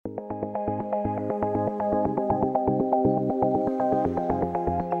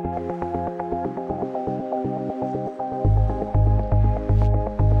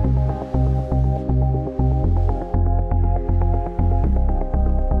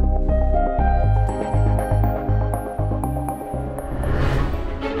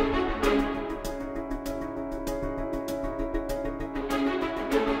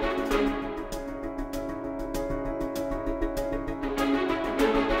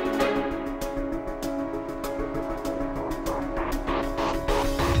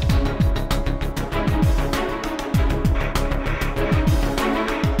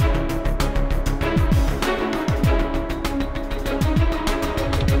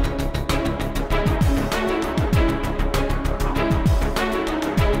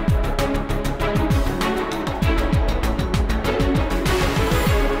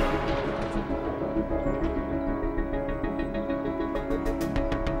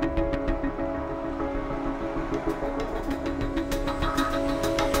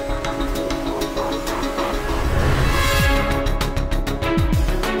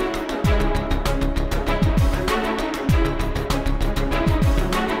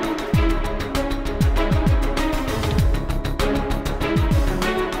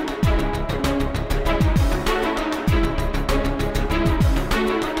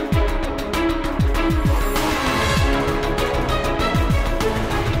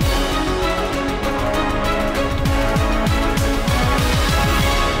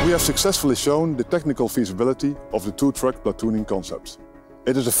have successfully shown the technical feasibility of the two-truck platooning concept.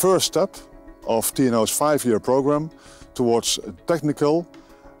 It is the first step of TNO's 5-year program towards a technical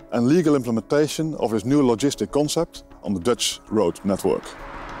and legal implementation of this new logistic concept on the Dutch road network.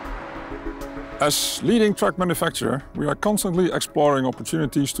 As leading truck manufacturer, we are constantly exploring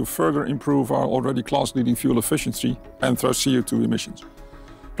opportunities to further improve our already class-leading fuel efficiency and thus CO2 emissions.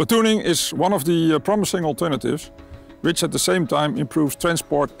 Platooning is one of the promising alternatives, which at the same time improves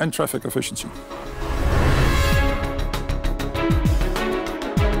transport and traffic efficiency.